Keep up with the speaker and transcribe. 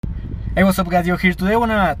Hey, what's up guys, Yo here. Today I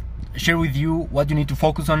wanna share with you what you need to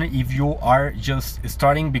focus on if you are just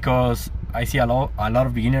starting, because I see a lot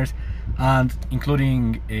of beginners, and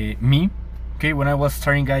including me. Okay, when I was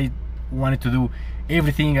starting, I wanted to do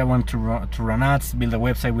everything. I wanted to run ads, build a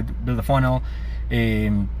website, build a funnel,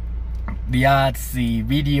 the ads, the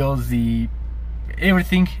videos, the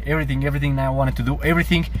everything. I wanted to do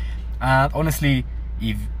everything, and honestly,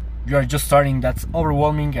 if you are just starting, that's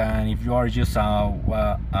overwhelming. And if you are just a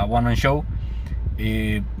one-man show,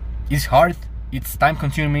 it's hard, it's time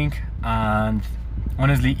consuming, and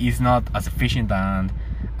honestly it's not as efficient and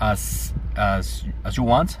as you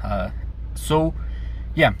want. So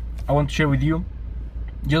yeah, I want to share with you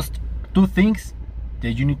just 2 things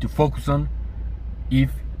that you need to focus on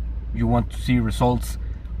if you want to see results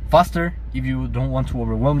faster, if you don't want to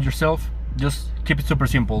overwhelm yourself. Just keep it super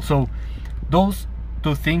simple. So those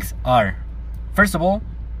 2 things are, first of all,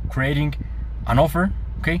 creating an offer.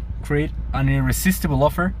 Okay, create an irresistible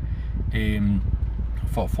offer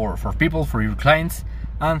for people, for your clients.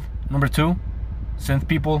 And number 2, send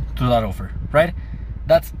people to that offer, right?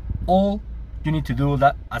 That's all you need to do.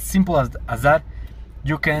 That as simple as that,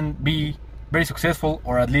 you can be very successful,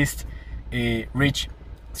 or at least reach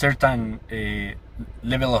certain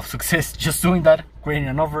level of success just doing that, creating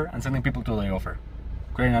an offer and sending people to the offer.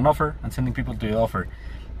 Creating an offer and sending people to the offer.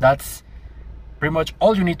 That's pretty much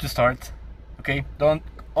all you need to start. Okay, don't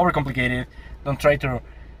overcomplicate it. Don't try to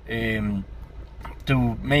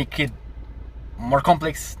make it more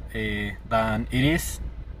complex than it is.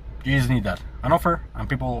 You just need that, an offer, and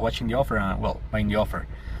people watching the offer and, well, buying the offer.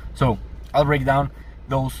 So I'll break down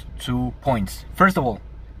those 2 points. First of all,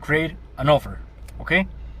 create an offer. Okay,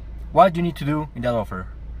 what you need to do in that offer?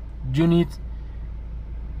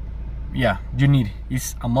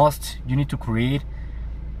 It's a must. You need to create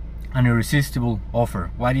an irresistible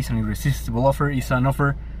offer. What is an irresistible offer? It's an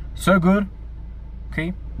offer so good,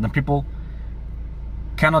 okay, that people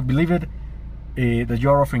cannot believe it, that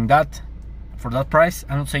you're offering that for that price.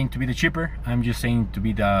 I'm not saying to be the cheaper, I'm just saying to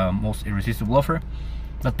be the most irresistible offer,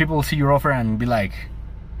 that people will see your offer and be like,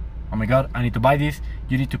 oh my god, I need to buy this.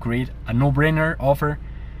 You need to create a no-brainer offer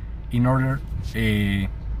in order to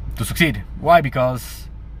succeed. Why? Because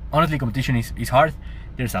honestly, competition is hard.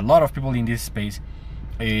 There's a lot of people in this space,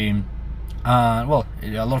 a lot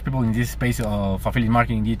of people in this space of affiliate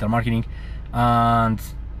marketing, digital marketing, and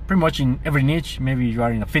pretty much in every niche. Maybe you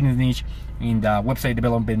are in a fitness niche, in the website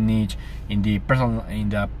development niche, in the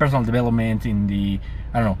personal development, in the,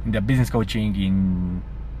 I don't know, in the business coaching, in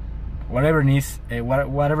whatever niche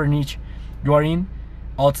you are in.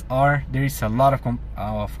 Odds are there is a lot of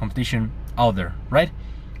competition out there, right?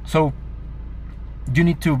 So you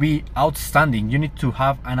need to be outstanding. You need to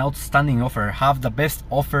have an outstanding offer, have the best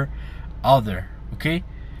offer out there. Okay,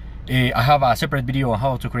 I have a separate video on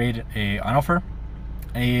how to create an offer.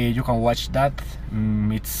 You can watch that.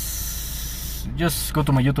 It's just go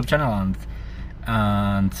to my YouTube channel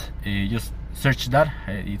and just search that.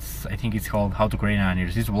 I think it's called How to Create an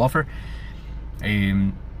Irresistible Offer.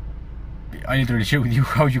 I literally share with you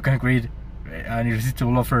how you can create an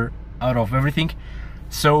irresistible offer out of everything.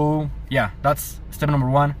 So yeah, that's step number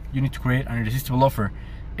 1. You need to create an irresistible offer.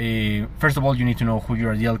 First of all, you need to know who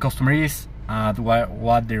your ideal customer is,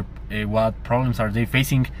 what problems are they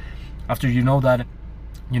facing. After you know that,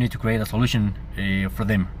 you need to create a solution for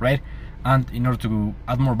them, right? And in order to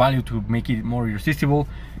add more value, to make it more irresistible,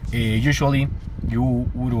 usually you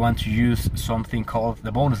would want to use something called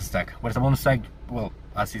the bonus stack. What is a bonus stack? Well,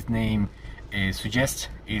 as its name suggests,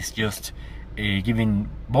 it's just giving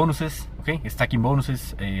bonuses. Okay, stacking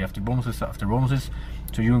bonuses after bonuses,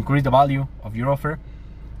 so you increase the value of your offer,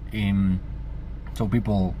 so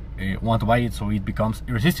people want to buy it, so it becomes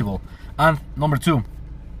irresistible. And number 2,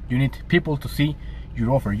 you need people to see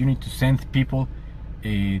your offer. You need to send people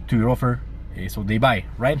to your offer so they buy,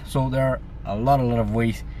 right? So there are a lot of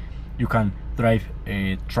ways you can drive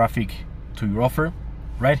traffic to your offer,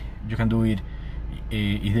 right? You can do it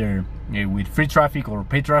either with free traffic or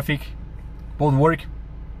paid traffic. Both work.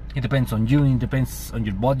 It depends on you, it depends on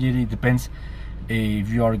your budget, it depends if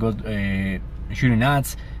you are good shooting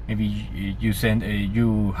ads. Maybe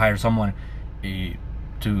you hire someone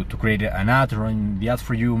to create an ad, to run the ads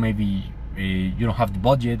for you. Maybe you don't have the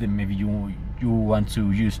budget, and maybe you want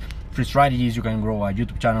to use free strategies. You can grow a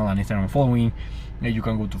YouTube channel and Instagram following. You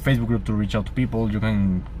can go to Facebook group to reach out to people. You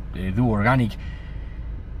can do organic.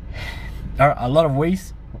 There are a lot of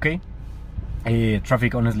ways. Okay,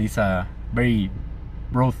 traffic honestly is a very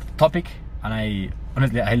broad topic, and I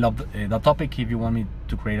love that topic. If you want me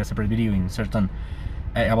to create a separate video in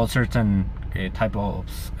about certain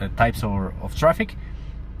types of traffic,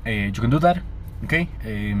 you can do that. Okay,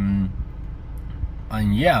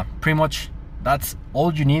 And yeah, pretty much that's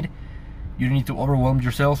all you need. You don't need to overwhelm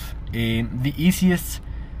yourself. The easiest,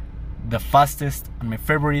 the fastest, and my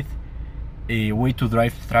favorite way to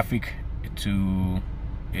drive traffic to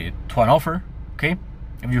an offer, okay?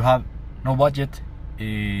 If you have no budget,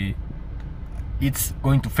 it's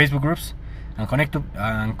going to Facebook groups and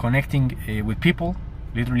connecting with people,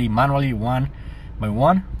 literally manually, one by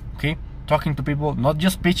one, okay? Talking to people, not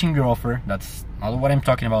just pitching your offer. That's not what I'm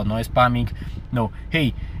talking about. No spamming. No,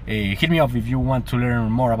 hey, hit me up if you want to learn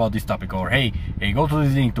more about this topic, or hey, go to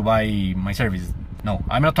this link to buy my service. No,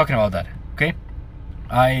 I'm not talking about that, okay?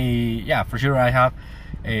 Yeah, for sure I have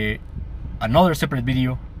another separate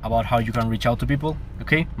video about how you can reach out to people,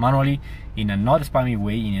 okay, manually, in a not spammy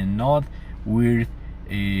way, in a not weird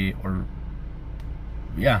or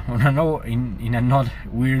yeah, in a not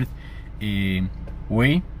weird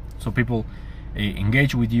way, so people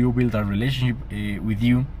engage with you, build a relationship with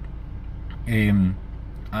you, and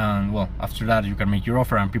well, after that you can make your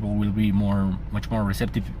offer, and people will be much more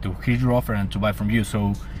receptive to hear your offer and to buy from you.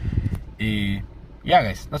 So yeah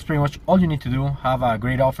guys, that's pretty much all you need to do. Have a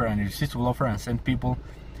great offer, an irresistible offer, and send people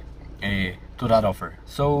to that offer.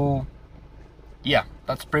 So yeah,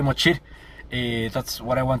 that's pretty much it. That's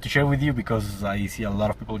what I want to share with you, because I see a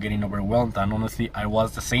lot of people getting overwhelmed, and honestly I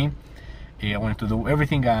was the same. I wanted to do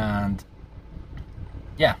everything, and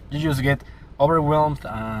yeah, you just get overwhelmed,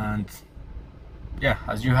 and yeah,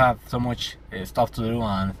 as you have so much stuff to do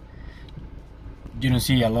and you don't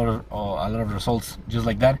see a lot of results just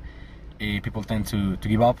like that, people tend to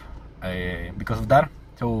give up because of that.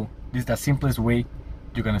 So this is the simplest way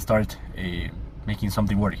you can start making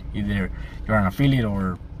something work. Either you're an affiliate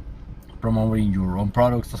or promoting your own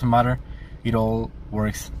products, doesn't matter, it all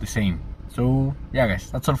works the same. So yeah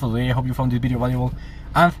guys, that's all for today. I hope you found this video valuable,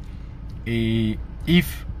 and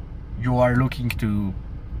if you are looking to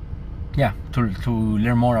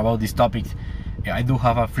learn more about these topics, I do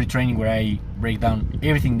have a free training where I break down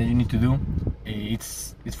everything that you need to do.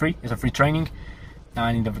 It's free, it's a free training,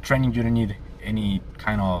 and in the training you don't need any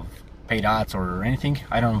kind of paid ads or anything.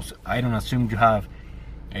 I don't assume you have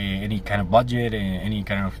any kind of budget, any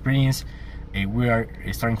kind of experience. We are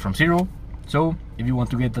starting from zero. So if you want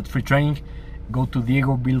to get that free training, go to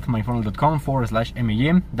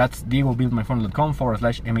diegobuildmyfunnel.com/MAM. That's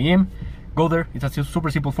diegobuildmyfunnel.com/MAM. Go there. It's a super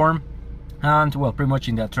simple form, and well, pretty much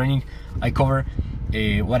in that training I cover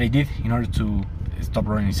what I did in order to stop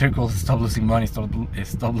running in circles, stop losing money, stop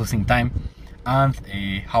losing time, and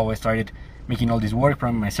how I started making all this work,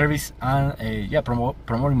 promoting my service, and yeah,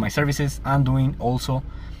 promoting my services, and doing also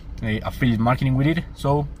affiliate marketing with it.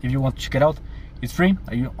 So if you want to check it out, it's free.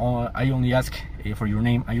 I only ask for your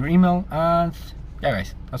name and your email, and yeah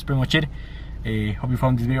guys, that's pretty much it. Hope you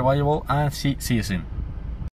found this video valuable, and see you soon.